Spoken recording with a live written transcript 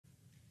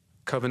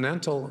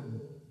Covenantal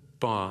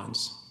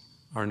bonds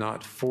are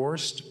not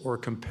forced or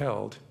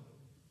compelled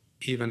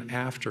even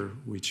after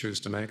we choose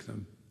to make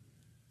them.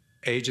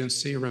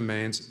 Agency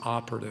remains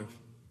operative.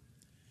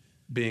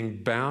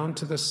 Being bound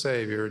to the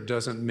Savior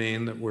doesn't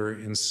mean that we're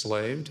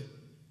enslaved,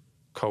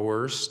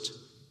 coerced,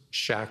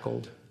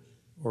 shackled,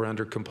 or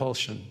under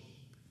compulsion.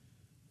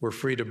 We're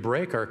free to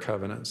break our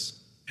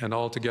covenants and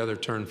altogether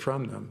turn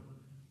from them,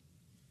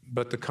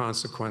 but the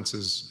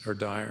consequences are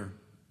dire.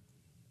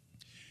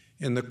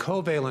 In the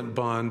covalent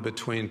bond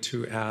between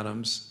two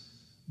atoms,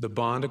 the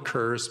bond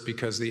occurs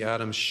because the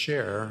atoms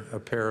share a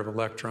pair of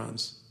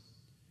electrons.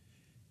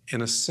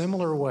 In a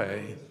similar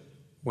way,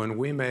 when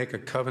we make a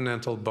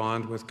covenantal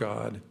bond with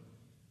God,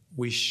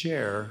 we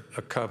share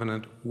a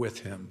covenant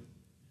with Him.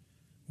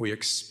 We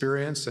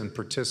experience and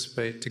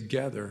participate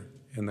together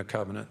in the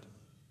covenant.